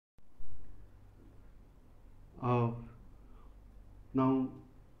Uh, Now,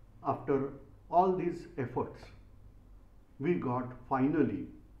 after all these efforts, we got finally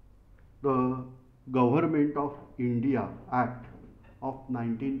the Government of India Act of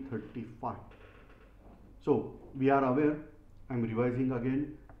 1935. So we are aware, I am revising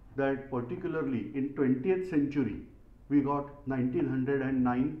again, that particularly in 20th century we got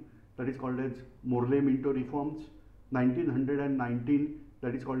 1909, that is called as Morley-Minto reforms, 1919,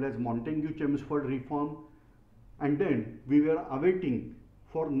 that is called as Montagu-Chelmsford reform, and then we were awaiting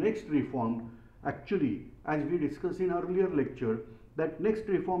for next reform. Actually, as we discussed in earlier lecture, that next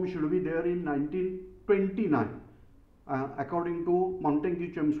reform should be there in 1929, according to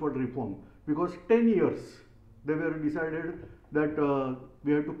Montagu-Chelmsford reform, because 10 years they were decided that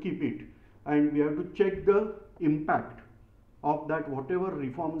we have to keep it and we have to check the impact of that whatever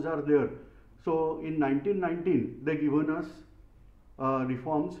reforms are there. So in 1919 they given us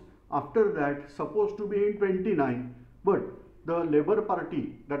reforms. After that, supposed to be in 29, but the Labour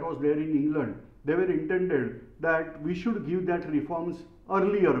Party that was there in England, they were intended that we should give that reforms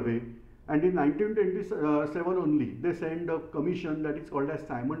earlier way, and in 1927 only they sent a commission that is called as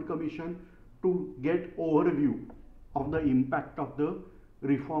Simon Commission to get overview of the impact of the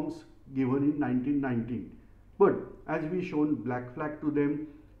reforms given in 1919. But as we shown black flag to them,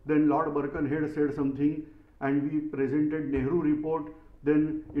 then Lord Birkenhead said something and we presented Nehru report.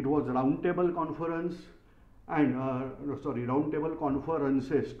 Then it was roundtable conference and roundtable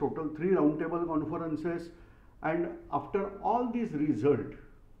conferences, total 3 roundtable conferences. And after all these result,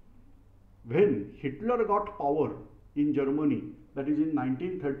 when Hitler got power in Germany, that is in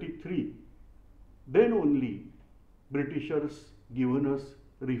 1933, then only Britishers given us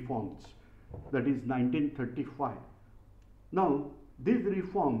reforms, that is 1935. Now these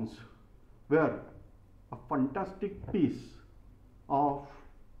reforms were a fantastic piece of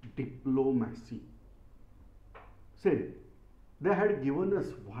diplomacy. Say, they had given us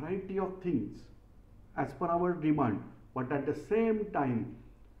variety of things as per our demand, but at the same time,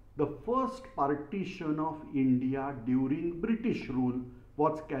 the first partition of India during British rule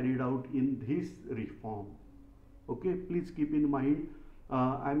was carried out in this reform. Okay, please keep in mind,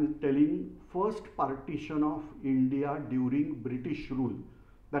 I am telling first partition of India during British rule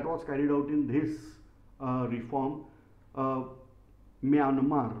that was carried out in this reform.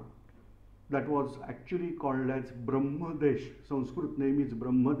 Myanmar, that was actually called as Brahmadesh, Sanskrit name is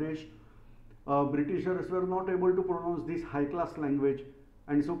Brahmadesh. Britishers were not able to pronounce this high class language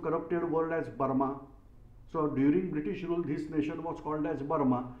and so corrupted word as Burma. So during British rule this nation was called as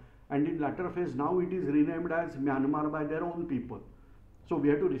Burma, and in latter phase now it is renamed as Myanmar by their own people. So we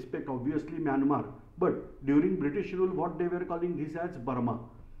have to respect obviously Myanmar, but during British rule what they were calling this as Burma.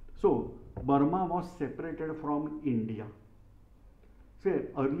 So Burma was separated from India. Say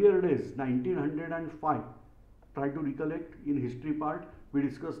earlier days, 1905, try to recollect in history part, we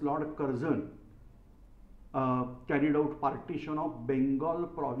discussed Lord Curzon carried out partition of Bengal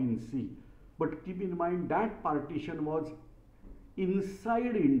province. But keep in mind that partition was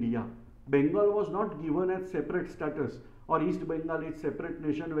inside India. Bengal was not given as separate status, or East Bengal is separate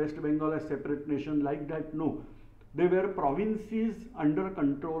nation, West Bengal as separate nation, like that. No, they were provinces under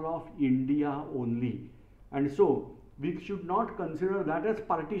control of India only, and so we should not consider that as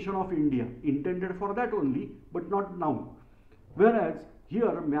partition of India, intended for that only, but not now. Whereas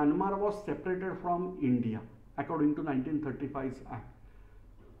here Myanmar was separated from India according to 1935's Act.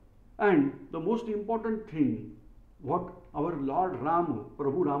 And the most important thing, what our Lord Ram,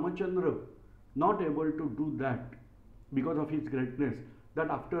 Prabhu Ramachandra, not able to do that because of his greatness, that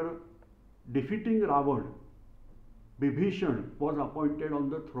after defeating Ravan, Bibhishan was appointed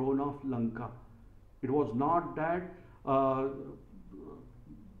on the throne of Lanka. It was not that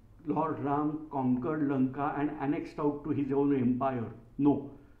Lord Ram conquered Lanka and annexed out to his own empire.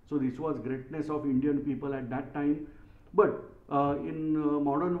 No. So this was greatness of Indian people at that time. But in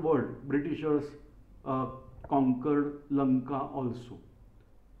modern world, Britishers conquered Lanka also.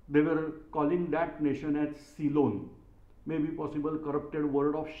 They were calling that nation as Ceylon, maybe possible corrupted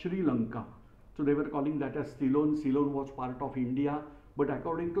word of Sri Lanka. So they were calling that as Ceylon. Ceylon was part of India, but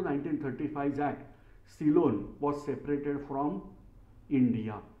according to 1935's Act, Ceylon was separated from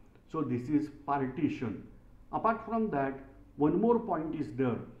India. So this is partition. Apart from that, one more point is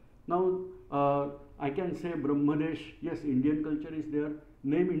there. Now I can say Brahmadesh, yes, Indian culture is there.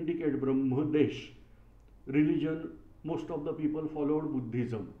 Name indicate Brahmadesh. Religion, most of the people followed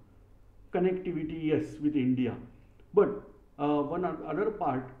Buddhism. Connectivity, yes, with India. But one other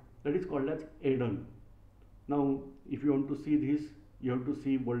part that is called as Eden. Now if you want to see this, you have to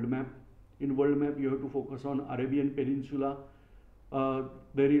see world map. In world map you have to focus on Arabian Peninsula.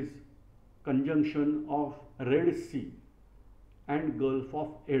 There is conjunction of Red Sea and Gulf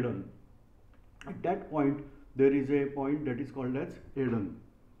of Aden. At that point, there is a point that is called as Aden.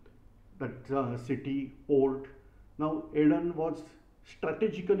 That's a city, port. Now, Aden was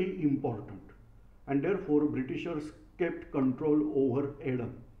strategically important, and therefore Britishers kept control over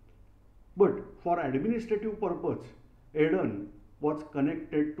Aden. But for administrative purpose, Aden was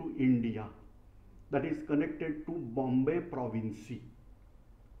connected to India, that is connected to Bombay province.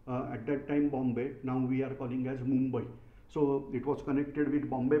 At that time Bombay, now we are calling as Mumbai. So it was connected with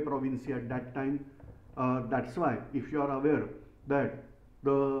Bombay province at that time. That's why, if you are aware that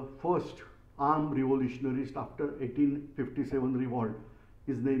the first armed revolutionarist after 1857 revolt,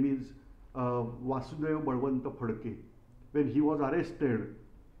 his name is Vasudev Balwant Phadke. When he was arrested,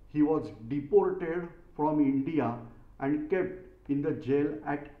 he was deported from India and kept in the jail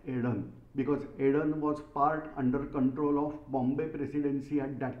at Aden, because Aden was part under control of Bombay presidency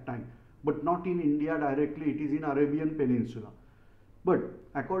at that time, but not in India directly, it is in Arabian Peninsula. But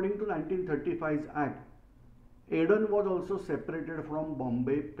according to 1935's Act, Aden was also separated from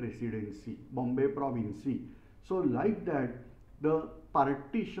Bombay presidency, Bombay province. So like that, the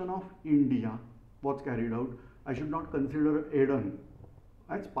partition of India was carried out. I should not consider Aden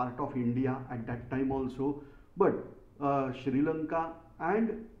as part of India at that time also, but Sri Lanka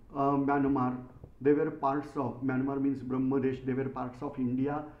and Myanmar, they were parts of, Myanmar means Brahmadesh, they were parts of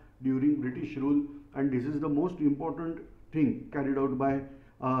India during British rule, and this is the most important thing carried out by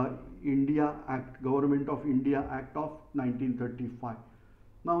India Act, Government of India Act of 1935.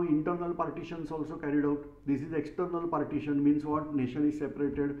 Now internal partitions also carried out. This is external partition, means what? Nation is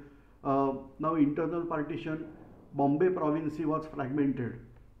separated. Now internal partition, Bombay province was fragmented,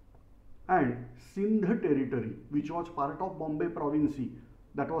 and Sindh territory, which was part of Bombay province,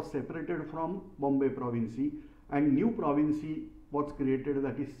 that was separated from Bombay province, and new province was created,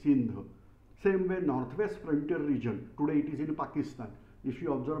 that is Sindh. Same way northwest frontier region, today it is in Pakistan. If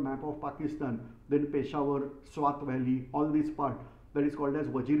you observe map of Pakistan, then Peshawar, Swat Valley, all this part, that is called as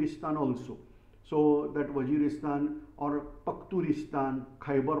Waziristan also. So that Waziristan or Pakhturistan,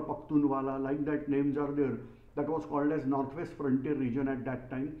 Khyber Pakhtunwala, like that names are there. That was called as northwest frontier region at that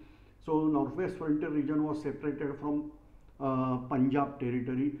time. So northwest frontier region was separated from Punjab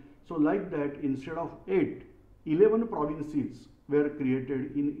territory. So like that, instead of 8, 11 provinces were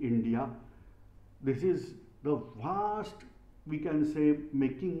created in India. This is the vast, we can say,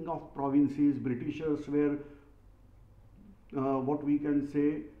 making of provinces. Britishers were what we can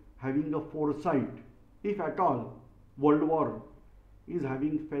say, having a foresight. If at all World War is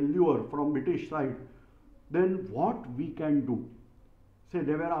having failure from British side, then what we can do? Say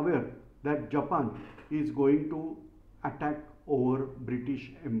they were aware that Japan is going to attack over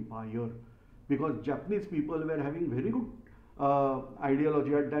British Empire, because Japanese people were having very good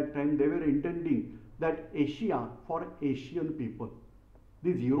ideology at that time. They were intending that Asia for Asian people.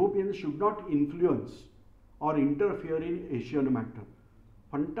 These Europeans should not influence or interfere in Asian matter.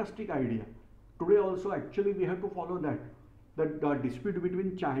 Fantastic idea. Today also actually we have to follow that. That the dispute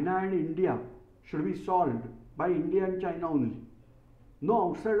between China and India should be solved by India and China only. No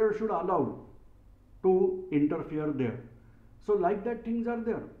outsider should allow to interfere there. So like that things are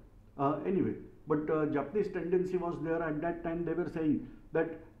there. Anyway, but Japanese tendency was there at that time. They were saying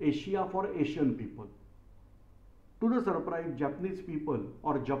that Asia for Asian people. To the surprise, Japanese people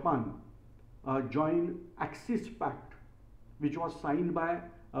or Japan joined Axis Pact, which was signed by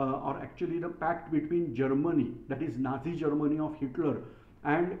or actually the pact between Germany, that is Nazi Germany of Hitler,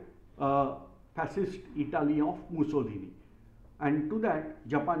 and fascist Italy of Mussolini, and to that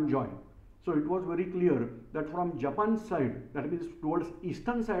Japan joined. So it was very clear that from Japan's side, that means towards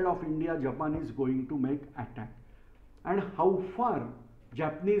eastern side of India, Japan is going to make attack, and how far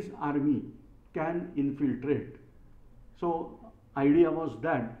Japanese army can infiltrate. So idea was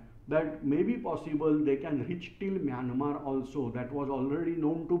that may be possible they can reach till Myanmar also. That was already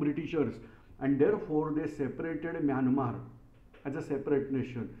known to Britishers, and therefore they separated Myanmar as a separate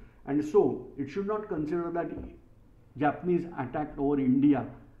nation. And so it should not consider that Japanese attacked over India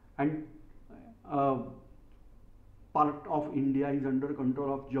and part of India is under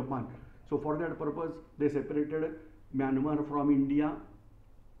control of Japan. So for that purpose they separated Myanmar from India.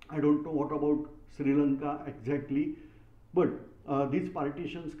 I don't know what about Sri Lanka exactly, but these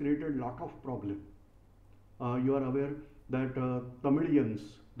partitions created lot of problem. You are aware that Tamilians,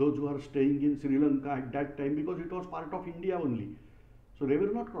 those who are staying in Sri Lanka at that time, because it was part of India only, so they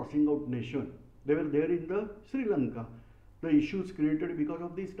were not crossing out nation, they were there in the Sri Lanka. The issues created because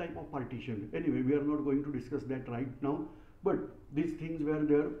of this type of partition. Anyway, we are not going to discuss that right now, but these things were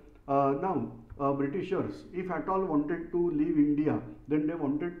there. Now Britishers, if at all wanted to leave India, then they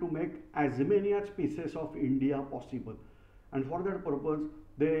wanted to make as many as pieces of India possible. And for that purpose,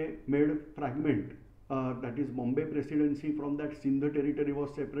 they made fragment, that is Bombay Presidency. From that, Sindh territory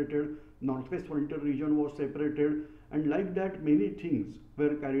was separated, Northwest Frontier region was separated, and like that many things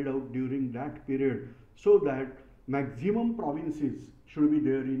were carried out during that period, so that maximum provinces should be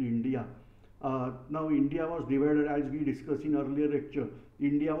there in India. Now India was divided, as we discussed in earlier lecture.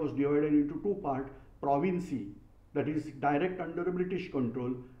 India was divided into two parts: province, that is direct under British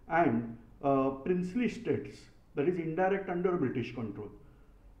control, and princely states, that is indirect under British control.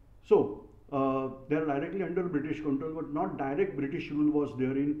 So they are directly under British control, but not direct British rule was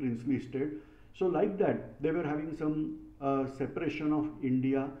there in princely state. So like that, they were having some separation of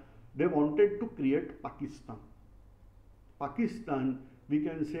India. They wanted to create Pakistan. Pakistan, we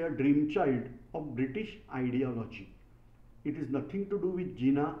can say, a dream child of British ideology. It is nothing to do with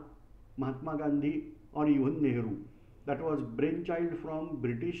Jinnah, Mahatma Gandhi, or even Nehru. That was brainchild from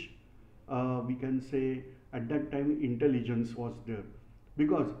British, we can say, at that time intelligence was there.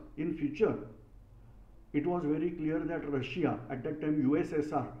 Because in future, it was very clear that Russia, at that time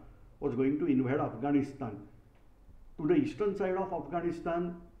USSR, was going to invade Afghanistan. To the eastern side of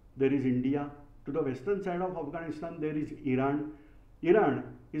Afghanistan, there is India. To the western side of Afghanistan, there is Iran. Iran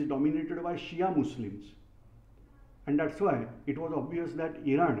is dominated by Shia Muslims. And that's why it was obvious that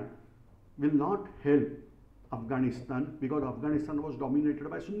Iran will not help Afghanistan, because Afghanistan was dominated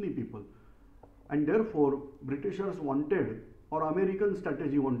by Sunni people. And therefore, Britishers wanted, or American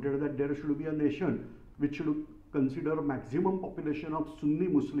strategy wanted, that there should be a nation which should consider maximum population of Sunni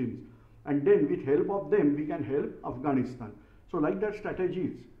Muslims, and then with help of them we can help Afghanistan. So like that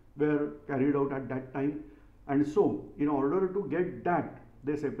strategies were carried out at that time. And so in order to get that,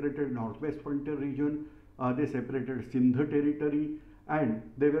 they separated Northwest Frontier region, they separated Sindh territory, and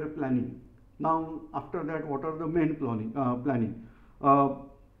they were planning. Now after that, what are the main planning?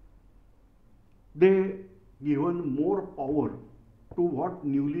 They given more power to what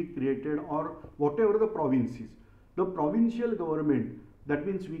newly created, or whatever the provinces. The provincial government, that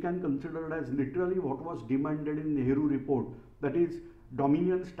means we can consider it as literally what was demanded in Nehru report, that is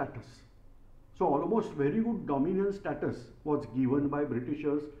dominion status. So almost very good dominion status was given by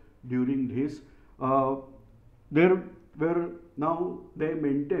Britishers during this. There were, now they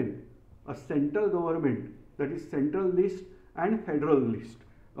maintain a central government, that is central list and federal list.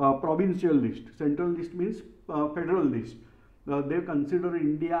 Provincial list. Central list means federal list. They consider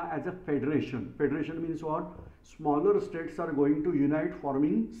India as a federation. Federation means what? Smaller states are going to unite,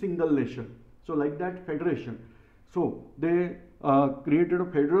 forming single nation. So like that, federation. So they created a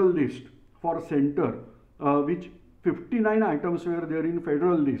federal list for center, which 59 items were there in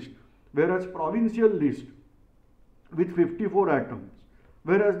federal list, whereas provincial list with 54 items,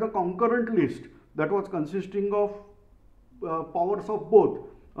 whereas the concurrent list, that was consisting of powers of both,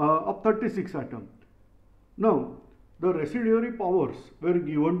 of 36 items. Now the residuary powers were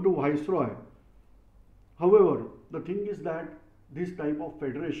given to Viceroy. However, the thing is that this type of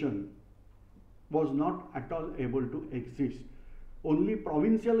federation was not at all able to exist. Only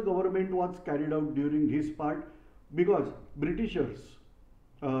provincial government was carried out during this part, because Britishers,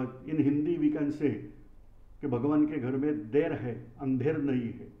 in Hindi we can say कि भगवान के घर में देर है अंधेर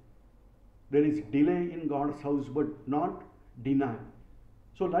नहीं है. There is delay in God's house but not deny.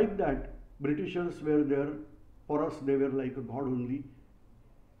 So like that, Britishers were there. For us, they were like a god only.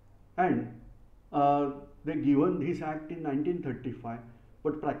 And they given this act in 1935,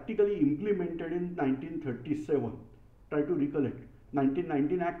 but practically implemented in 1937. Try to recollect.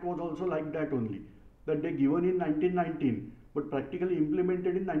 1919 Act was also like that only, that they given in 1919, but practically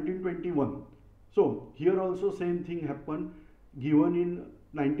implemented in 1921. So here also same thing happened, given in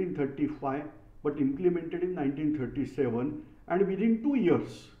 1935, but implemented in 1937, and within 2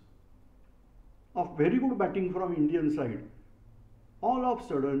 years of very good batting from Indian side, all of a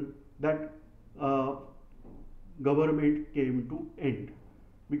sudden that government came to end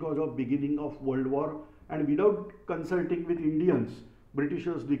because of beginning of World War, and without consulting with Indians,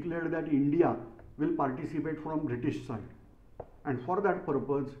 Britishers declared that India will participate from British side, and for that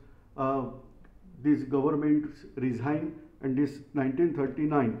purpose these governments resigned, and this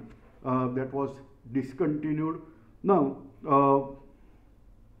 1939 that was discontinued. Now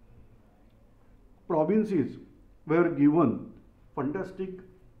provinces were given fantastic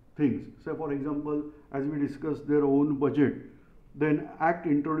things. Say for example, as we discussed, their own budget. Then act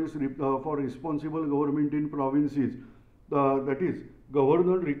introduced for responsible government in provinces, that is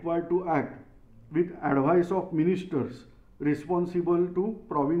governor required to act with advice of ministers responsible to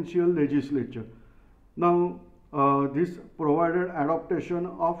provincial legislature. Now this provided adaptation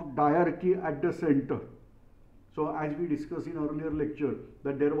of diarchy at the center. So as we discussed in earlier lecture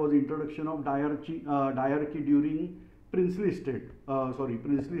that there was introduction of diarchy during princely state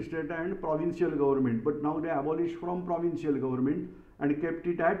and provincial government, but now they abolished from provincial government and kept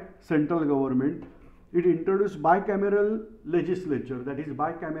it at central government. It introduced bicameral legislature, that is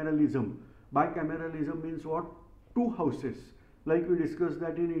bicameralism. Bicameralism means what? Two houses. Like we discussed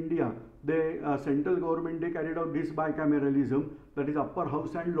that in India, the central government, they carried out this bicameralism, that is upper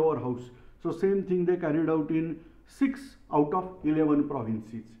house and lower house. So same thing they carried out in 6 out of 11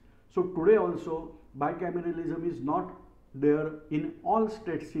 provinces. So today also bicameralism is not there in all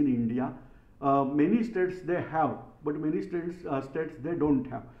states in India. Many states they have, but many states they don't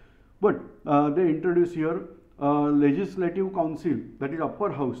have. But they introduce here legislative council, that is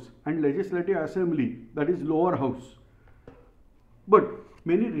upper house, and legislative assembly, that is lower house. But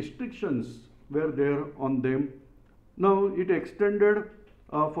many restrictions were there on them. Now it extended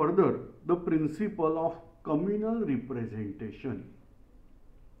further the principle of communal representation.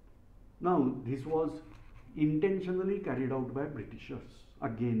 Now this was intentionally carried out by Britishers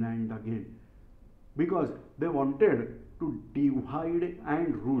again and again, because they wanted to divide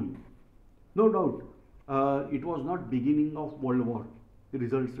and rule. No doubt it was not beginning of World War, the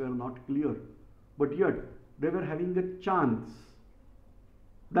results were not clear, but yet they were having a chance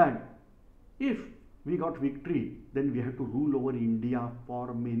that if we got victory, then we have to rule over India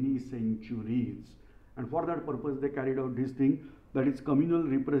for many centuries. And for that purpose, they carried out this thing, that is communal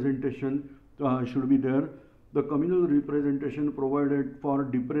representation should be there. The communal representation provided for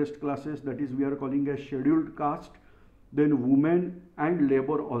depressed classes, that is we are calling as scheduled caste, then women and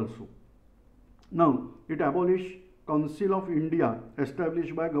labor also. Now, it abolished Council of India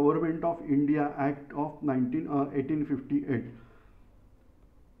established by Government of India Act of 1858.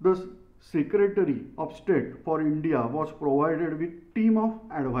 The Secretary of State for India was provided with team of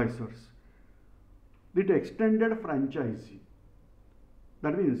advisors. It extended franchise.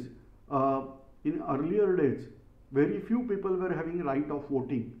 That means in earlier days, very few people were having right of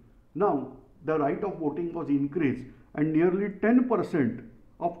voting. Now, the right of voting was increased and nearly 10%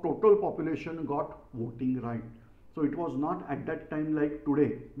 of total population got voting right. So it was not at that time like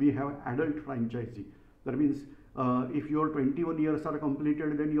today, we have adult franchisee. That means if your 21 years are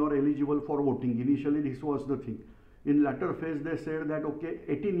completed, then you are eligible for voting. Initially, this was the thing. In latter phase, they said that okay,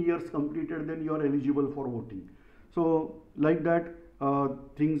 18 years completed, then you are eligible for voting. So like that,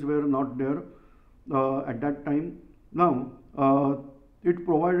 things were not there at that time. Now, it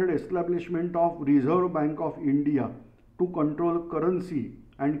provided establishment of Reserve Bank of India to control currency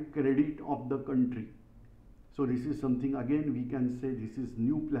and credit of the country. So this is something, again we can say this is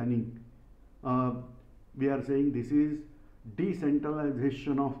new planning. We are saying this is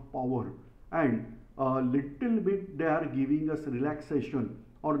decentralization of power, and little bit they are giving us relaxation,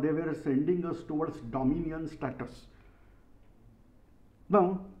 or they were sending us towards dominion status.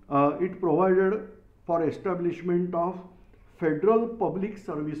 Now it provided for establishment of Federal Public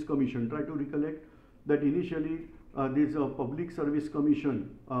Service Commission. Try to recollect that initially this Public Service Commission,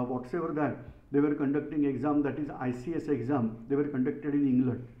 whatsoever that, they were conducting exam, that is ICS exam, they were conducted in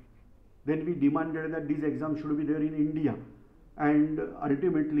England. Then we demanded that these exams should be there in India, and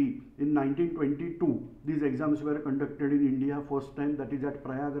ultimately in 1922 these exams were conducted in India first time, that is at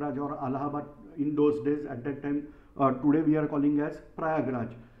Prayagraj or Allahabad in those days. At that time, today we are calling as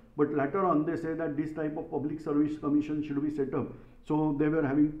Prayagraj, but later on they say that this type of public service commission should be set up. So they were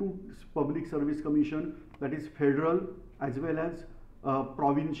having two public service commission, that is federal as well as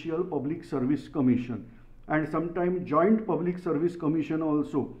provincial public service commission, and sometime joint public service commission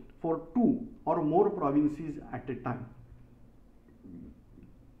also for 2 or more provinces at a time.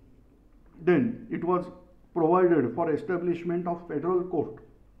 Then it was provided for establishment of federal court,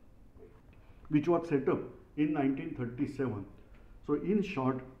 which was set up in 1937. So in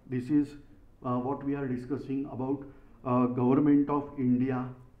short, this is what we are discussing about Government of India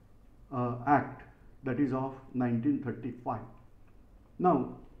Act, that is of 1935.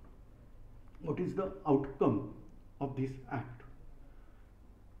 Now, what is the outcome of this act?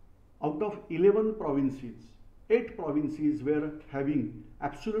 Out of 11 provinces, 8 provinces were having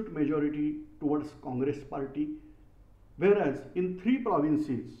absolute majority towards Congress party, whereas in 3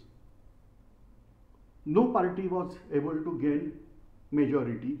 provinces, no party was able to gain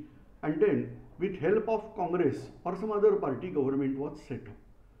majority, and then with help of Congress or some other party, government was set up.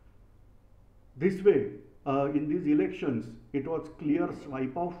 This way, in these elections, it was clear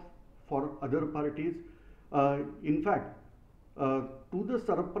swipe off for other parties. In fact, to the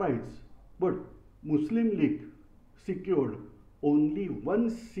surprise, but Muslim League secured only 1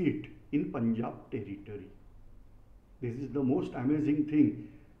 seat in Punjab territory. This is the most amazing thing,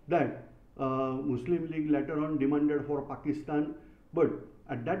 that Muslim League later on demanded for Pakistan, but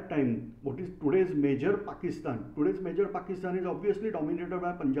at that time, what is today's major Pakistan? Today's major Pakistan is obviously dominated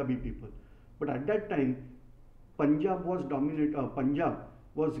by Punjabi people, but at that time, Punjab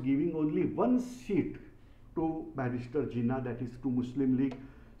was giving only one seat to Barrister Jinnah, that is to Muslim League.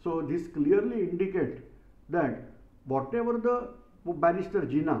 So this clearly indicates that whatever the Barrister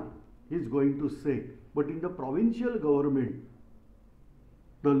Jinnah is going to say, but in the provincial government,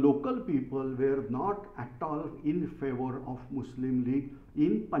 the local people were not at all in favor of Muslim League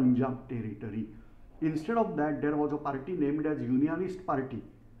in Punjab territory. Instead of that, there was a party named as Unionist Party,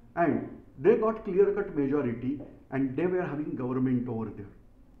 and they got clear-cut majority, and they were having government over there.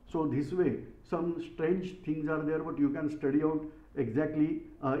 So this way, some strange things are there, but you can study out exactly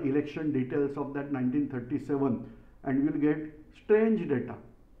election details of that 1937, and you will get strange data.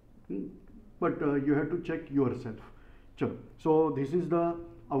 But you have to check yourself. So this is the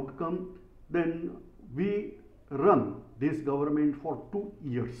outcome. Then we run this government for 2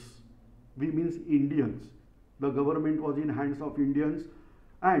 years. We means Indians. The government was in hands of Indians,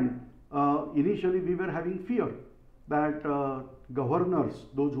 and initially we were having fear that governors,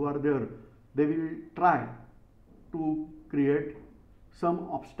 those who are there, they will try to create some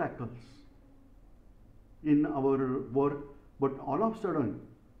obstacles in our work. But all of a sudden,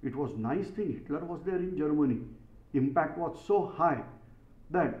 it was nice thing. Hitler was there in Germany. Impact was so high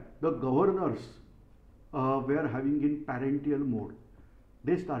that the governors were having in parental mode.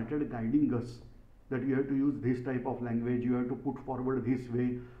 They started guiding us that you have to use this type of language, you have to put forward this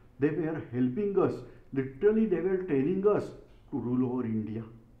way. They were helping us. Literally, they were training us to rule over India.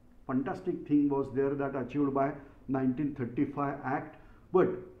 Fantastic thing was there that achieved by 1935 Act. But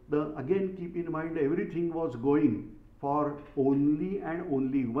again, keep in mind, everything was going for only and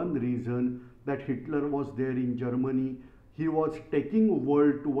only one reason, that Hitler was there in Germany. He was taking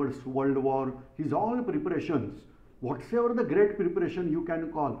world towards World War. His all preparations, whatsoever the great preparation you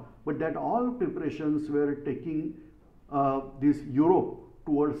can call, but that all preparations were taking this Europe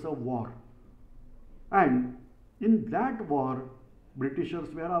towards a war. And in that war,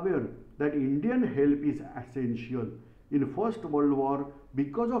 Britishers were aware that Indian help is essential. In First World War,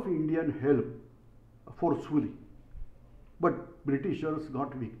 because of Indian help, forcefully, but Britishers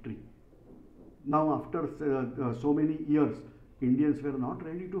got victory. Now after so many years, Indians were not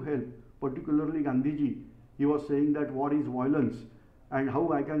ready to help, particularly Gandhiji. He was saying that war is violence, and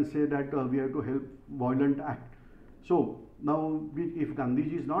how I can say that we have to help violent act. So now if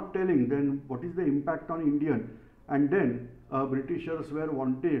Gandhiji is not telling, then what is the impact on Indian? And then Britishers were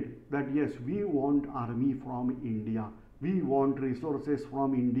wanted that yes, we want army from India, we want resources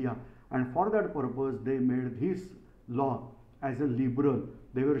from India, and for that purpose they made this law as a liberal.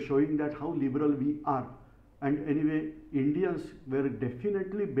 They were showing that how liberal we are. And anyway, Indians were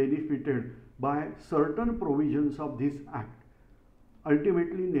definitely benefited by certain provisions of this act.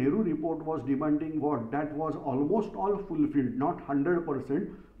 Ultimately, Nehru report was demanding what? That was almost all fulfilled, not 100%,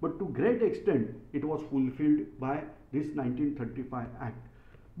 but to great extent it was fulfilled by this 1935 Act.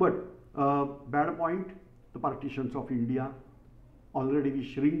 But bad point, the partitions of India. Already we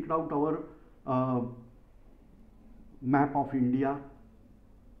shrinked out our map of India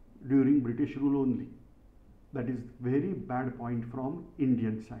during British rule only. That is very bad point from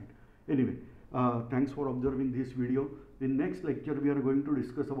Indian side. Anyway, thanks for observing this video. In next lecture, we are going to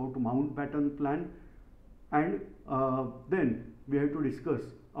discuss about Mountbatten Plan, and then we have to discuss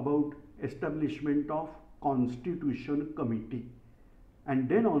about establishment of Constitution Committee, and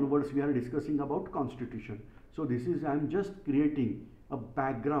then onwards we are discussing about Constitution. So this is, I am just creating a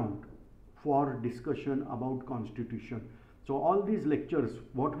background for discussion about Constitution. So all these lectures,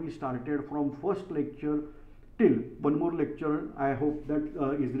 what we started from first lecture till one more lecture, I hope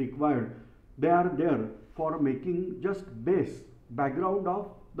that is required. They are there for making just base background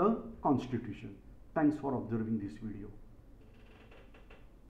of the Constitution. Thanks for observing this video.